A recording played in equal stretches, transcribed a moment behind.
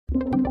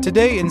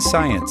Today in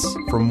Science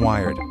from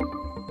Wired.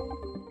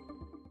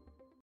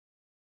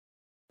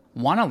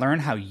 Want to learn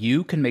how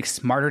you can make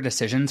smarter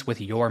decisions with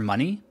your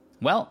money?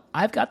 Well,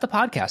 I've got the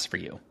podcast for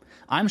you.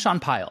 I'm Sean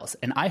Piles,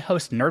 and I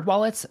host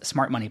NerdWallet's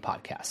Smart Money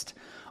Podcast.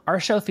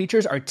 Our show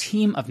features our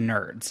team of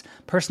nerds,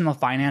 personal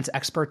finance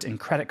experts in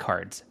credit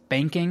cards,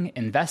 banking,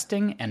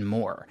 investing, and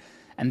more.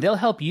 And they'll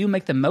help you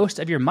make the most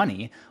of your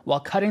money while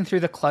cutting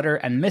through the clutter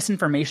and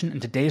misinformation in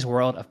today's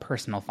world of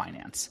personal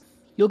finance.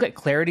 You'll get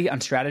clarity on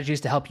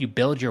strategies to help you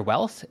build your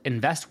wealth,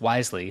 invest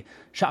wisely,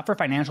 shop for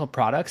financial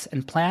products,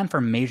 and plan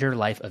for major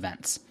life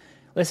events.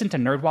 Listen to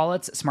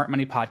NerdWallet's Smart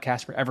Money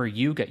Podcast wherever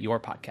you get your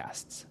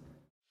podcasts.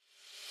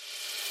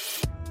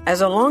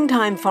 As a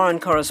longtime foreign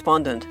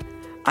correspondent,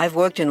 I've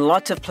worked in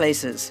lots of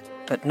places,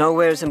 but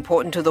nowhere as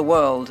important to the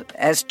world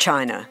as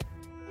China.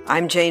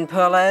 I'm Jane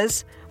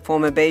Perlez,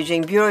 former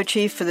Beijing bureau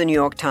chief for the New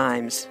York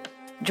Times.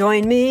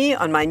 Join me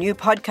on my new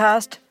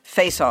podcast,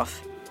 Face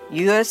Off,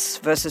 U.S.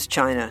 versus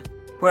China,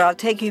 where I'll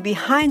take you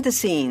behind the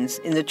scenes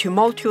in the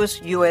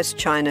tumultuous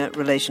U.S.-China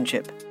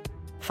relationship.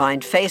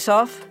 Find Face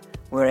Off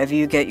wherever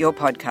you get your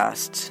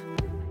podcasts.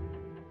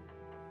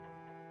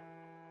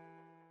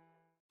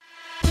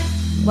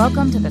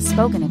 Welcome to the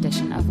spoken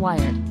edition of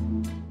Wired.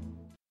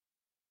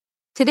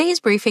 Today's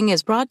briefing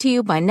is brought to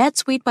you by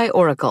NetSuite by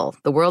Oracle,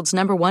 the world's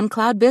 #1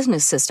 cloud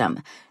business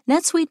system.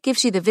 NetSuite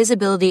gives you the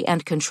visibility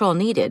and control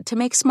needed to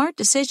make smart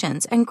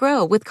decisions and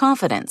grow with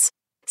confidence.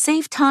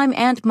 Save time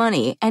and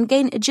money and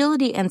gain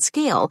agility and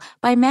scale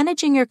by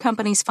managing your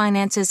company's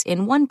finances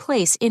in one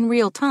place in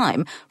real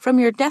time from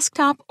your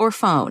desktop or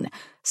phone.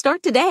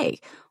 Start today.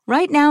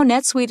 Right now,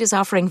 NetSuite is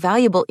offering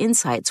valuable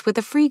insights with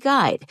a free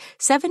guide,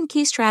 7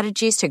 key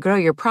strategies to grow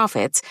your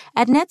profits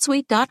at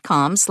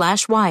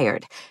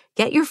netsuite.com/wired.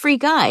 Get your free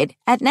guide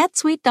at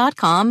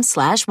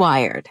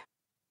netsuite.com/wired.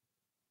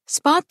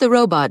 Spot the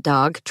robot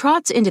dog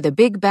trots into the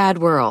big bad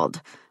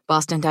world.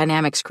 Boston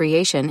Dynamics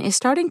Creation is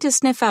starting to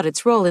sniff out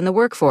its role in the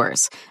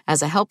workforce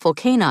as a helpful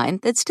canine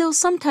that still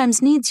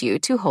sometimes needs you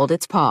to hold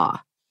its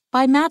paw.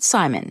 By Matt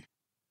Simon.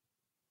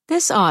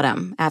 This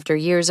autumn, after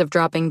years of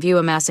dropping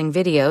view-amassing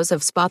videos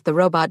of Spot the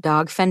robot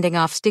dog fending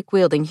off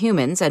stick-wielding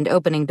humans and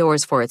opening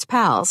doors for its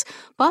pals,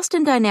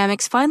 Boston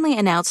Dynamics finally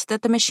announced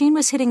that the machine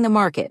was hitting the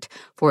market,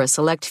 for a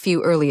select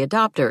few early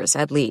adopters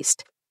at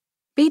least.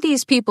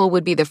 BD's people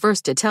would be the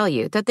first to tell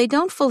you that they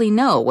don't fully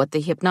know what the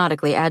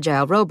hypnotically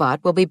agile robot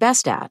will be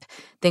best at.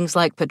 Things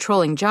like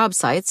patrolling job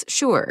sites,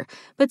 sure,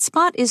 but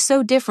Spot is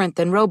so different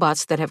than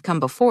robots that have come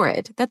before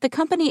it that the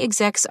company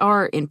execs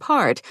are, in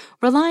part,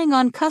 relying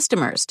on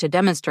customers to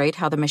demonstrate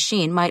how the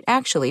machine might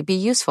actually be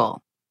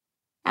useful.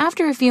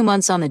 After a few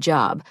months on the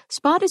job,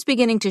 Spot is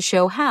beginning to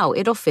show how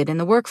it'll fit in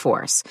the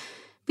workforce.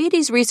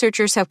 BD's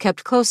researchers have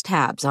kept close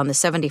tabs on the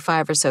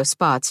 75 or so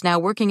Spots now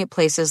working at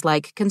places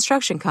like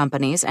construction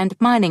companies and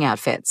mining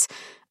outfits.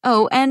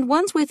 Oh, and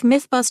ones with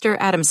Mythbuster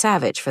Adam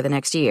Savage for the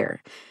next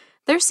year.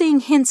 They're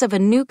seeing hints of a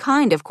new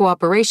kind of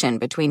cooperation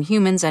between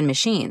humans and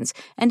machines,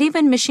 and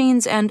even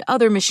machines and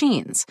other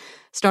machines.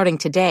 Starting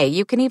today,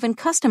 you can even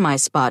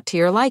customize Spot to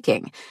your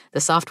liking. The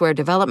software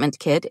development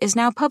kit is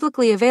now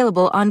publicly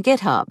available on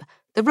GitHub.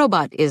 The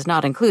robot is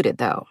not included,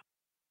 though.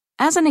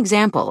 As an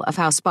example of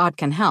how Spot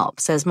can help,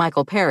 says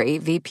Michael Perry,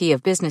 VP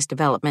of Business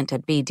Development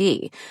at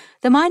BD,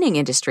 the mining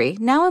industry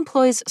now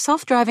employs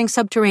self-driving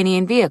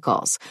subterranean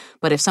vehicles.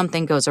 But if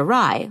something goes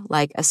awry,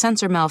 like a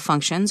sensor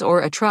malfunctions or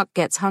a truck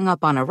gets hung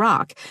up on a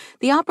rock,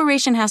 the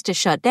operation has to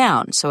shut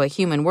down so a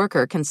human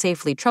worker can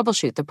safely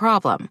troubleshoot the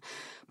problem.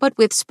 But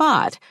with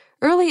Spot,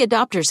 early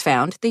adopters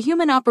found the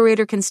human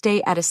operator can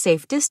stay at a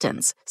safe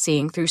distance,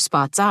 seeing through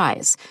Spot's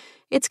eyes.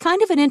 It's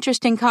kind of an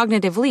interesting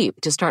cognitive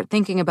leap to start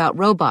thinking about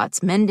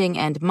robots mending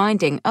and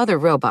minding other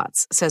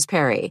robots, says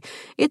Perry.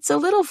 It's a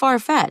little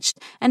far-fetched,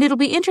 and it'll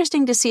be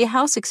interesting to see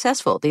how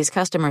successful these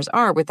customers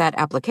are with that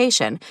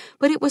application,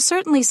 but it was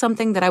certainly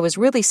something that I was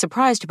really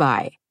surprised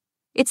by.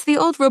 It's the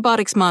old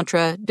robotics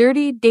mantra,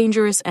 dirty,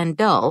 dangerous, and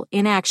dull,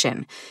 in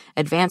action.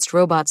 Advanced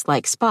robots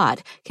like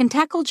Spot can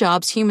tackle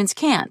jobs humans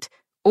can't.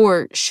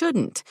 Or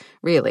shouldn't,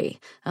 really,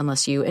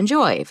 unless you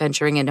enjoy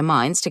venturing into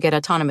mines to get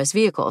autonomous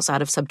vehicles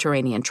out of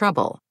subterranean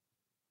trouble.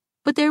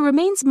 But there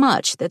remains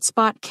much that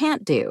Spot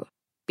can't do.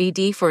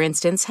 BD, for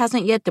instance,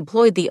 hasn't yet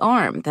deployed the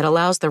arm that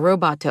allows the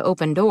robot to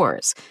open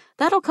doors.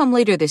 That'll come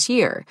later this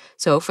year,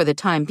 so for the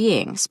time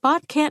being,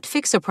 Spot can't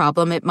fix a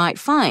problem it might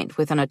find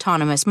with an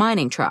autonomous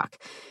mining truck.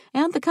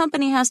 And the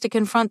company has to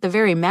confront the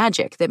very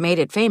magic that made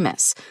it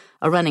famous.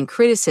 A running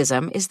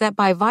criticism is that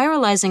by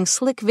viralizing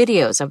slick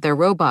videos of their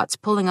robots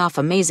pulling off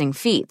amazing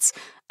feats,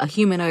 a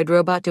humanoid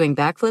robot doing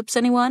backflips,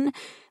 anyone?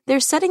 They're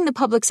setting the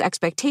public's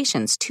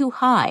expectations too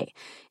high.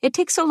 It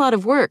takes a lot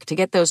of work to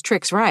get those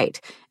tricks right,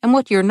 and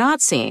what you're not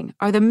seeing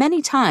are the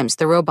many times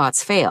the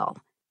robots fail.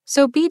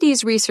 So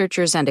BD's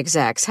researchers and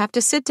execs have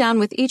to sit down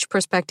with each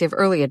prospective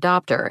early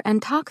adopter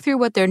and talk through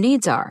what their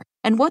needs are,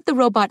 and what the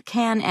robot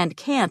can and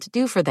can't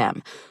do for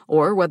them,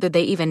 or whether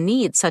they even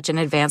need such an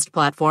advanced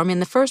platform in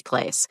the first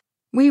place.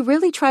 We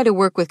really try to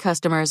work with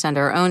customers and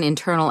our own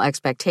internal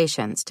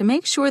expectations to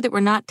make sure that we're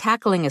not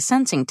tackling a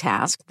sensing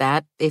task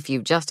that, if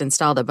you just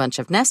installed a bunch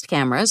of Nest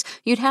cameras,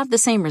 you'd have the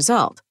same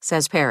result,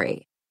 says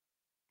Perry.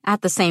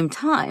 At the same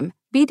time,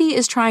 BD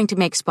is trying to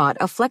make Spot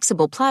a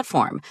flexible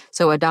platform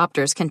so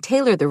adopters can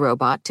tailor the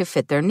robot to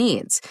fit their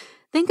needs.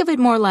 Think of it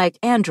more like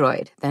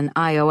Android than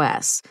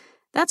iOS.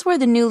 That's where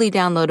the newly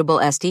downloadable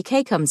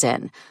SDK comes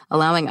in,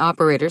 allowing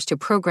operators to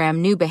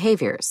program new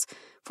behaviors.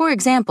 For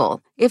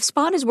example, if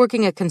Spot is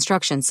working a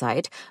construction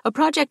site, a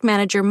project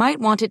manager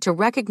might want it to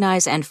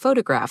recognize and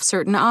photograph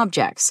certain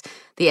objects.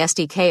 The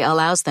SDK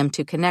allows them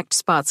to connect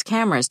Spot's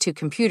cameras to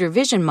computer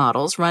vision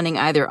models running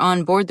either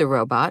on board the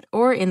robot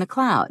or in the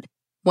cloud.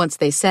 Once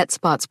they set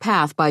Spot's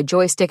path by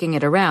joysticking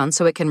it around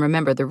so it can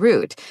remember the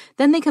route,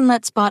 then they can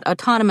let Spot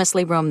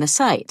autonomously roam the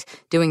site,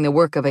 doing the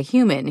work of a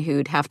human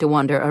who'd have to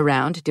wander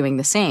around doing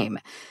the same.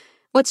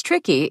 What's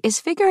tricky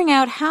is figuring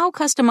out how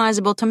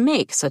customizable to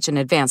make such an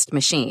advanced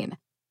machine.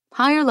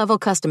 Higher-level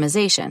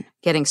customization,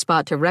 getting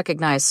Spot to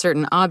recognize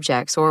certain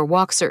objects or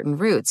walk certain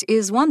routes,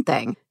 is one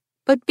thing.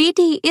 But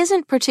BD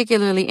isn't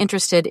particularly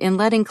interested in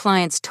letting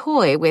clients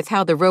toy with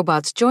how the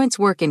robot's joints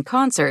work in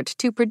concert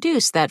to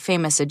produce that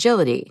famous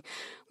agility.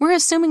 We're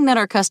assuming that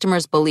our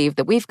customers believe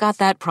that we've got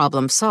that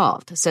problem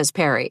solved, says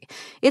Perry.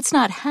 It's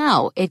not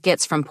how it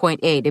gets from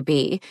point A to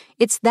B,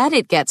 it's that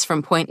it gets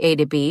from point A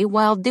to B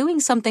while doing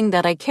something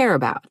that I care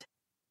about.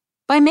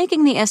 By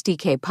making the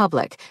SDK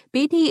public,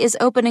 BD is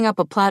opening up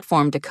a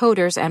platform to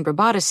coders and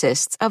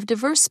roboticists of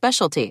diverse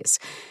specialties.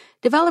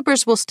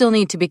 Developers will still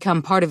need to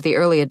become part of the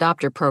early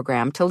adopter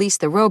program to lease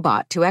the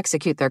robot to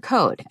execute their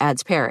code,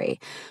 adds Perry.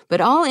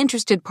 But all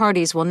interested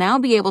parties will now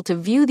be able to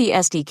view the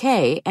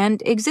SDK,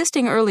 and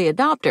existing early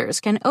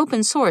adopters can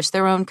open source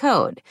their own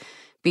code.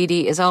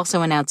 BD is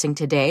also announcing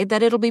today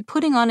that it'll be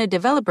putting on a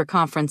developer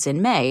conference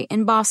in May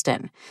in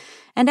Boston.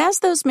 And as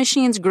those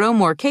machines grow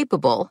more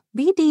capable,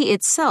 BD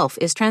itself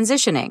is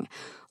transitioning.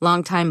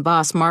 Longtime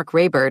boss Mark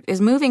Raybert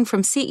is moving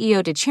from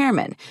CEO to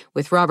chairman,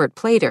 with Robert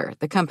Plater,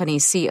 the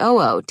company's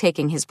COO,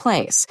 taking his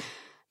place.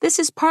 This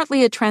is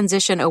partly a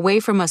transition away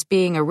from us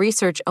being a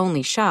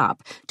research-only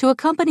shop to a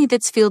company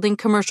that's fielding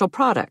commercial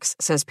products,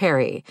 says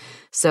Perry.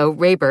 So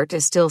Raybert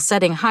is still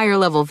setting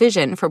higher-level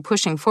vision for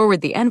pushing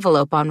forward the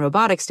envelope on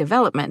robotics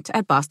development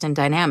at Boston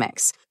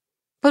Dynamics.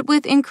 But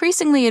with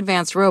increasingly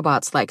advanced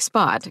robots like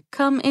Spot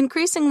come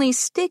increasingly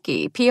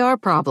sticky PR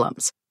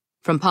problems.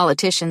 From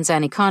politicians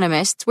and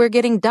economists, we're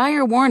getting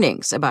dire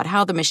warnings about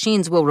how the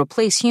machines will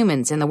replace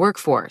humans in the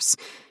workforce.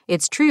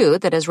 It's true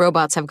that as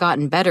robots have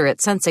gotten better at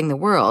sensing the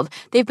world,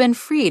 they've been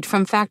freed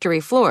from factory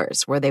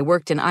floors where they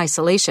worked in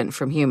isolation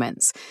from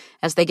humans.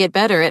 As they get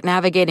better at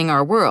navigating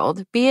our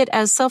world, be it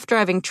as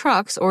self-driving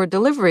trucks or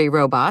delivery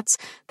robots,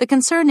 the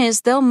concern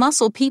is they'll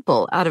muscle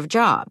people out of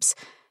jobs.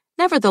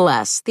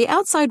 Nevertheless, the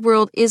outside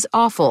world is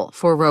awful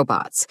for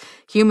robots.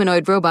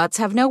 Humanoid robots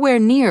have nowhere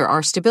near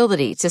our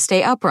stability to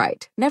stay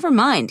upright, never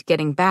mind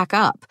getting back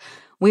up.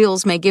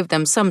 Wheels may give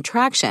them some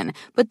traction,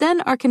 but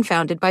then are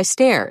confounded by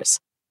stairs.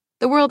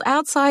 The world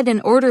outside an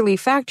orderly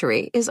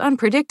factory is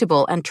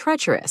unpredictable and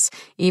treacherous,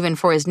 even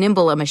for as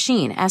nimble a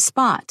machine as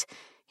Spot.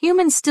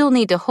 Humans still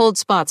need to hold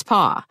Spot's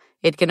paw.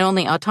 It can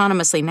only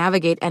autonomously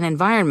navigate an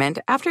environment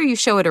after you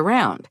show it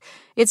around.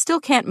 It still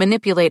can't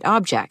manipulate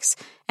objects,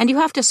 and you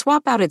have to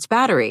swap out its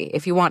battery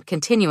if you want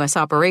continuous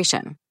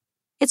operation.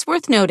 It's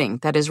worth noting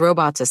that as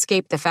robots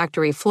escape the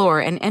factory floor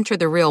and enter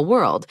the real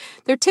world,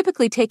 they're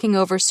typically taking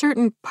over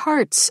certain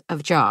parts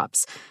of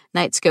jobs.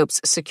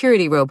 Nightscope's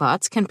security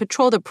robots can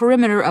patrol the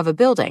perimeter of a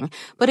building,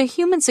 but a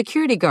human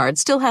security guard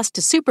still has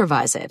to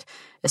supervise it,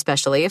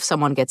 especially if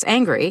someone gets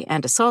angry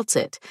and assaults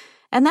it.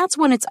 And that's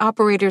when its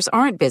operators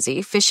aren't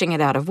busy fishing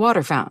it out of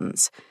water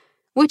fountains.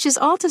 Which is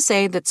all to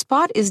say that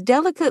Spot is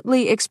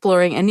delicately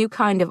exploring a new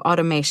kind of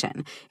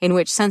automation in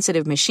which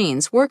sensitive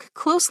machines work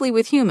closely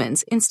with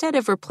humans instead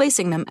of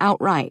replacing them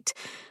outright.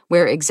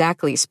 Where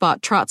exactly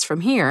Spot trots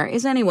from here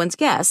is anyone's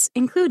guess,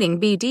 including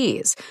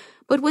BD's.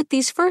 But with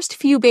these first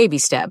few baby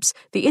steps,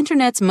 the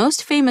internet's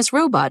most famous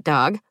robot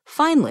dog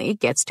finally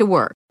gets to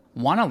work.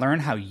 Want to learn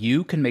how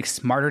you can make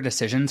smarter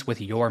decisions with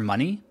your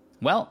money?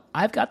 Well,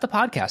 I've got the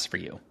podcast for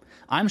you.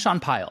 I'm Sean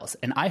Piles,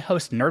 and I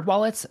host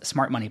NerdWallet's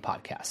Smart Money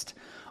Podcast.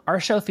 Our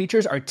show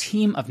features our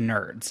team of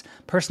nerds,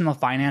 personal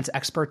finance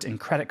experts in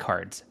credit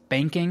cards,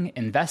 banking,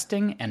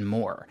 investing, and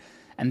more.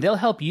 And they'll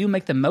help you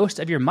make the most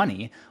of your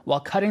money while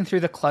cutting through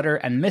the clutter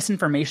and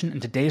misinformation in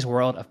today's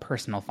world of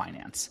personal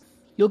finance.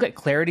 You'll get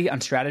clarity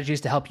on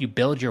strategies to help you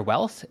build your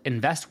wealth,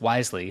 invest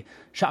wisely,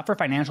 shop for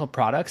financial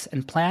products,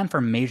 and plan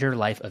for major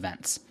life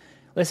events.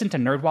 Listen to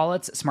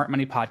NerdWallet's Smart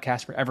Money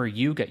Podcast wherever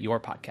you get your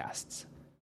podcasts.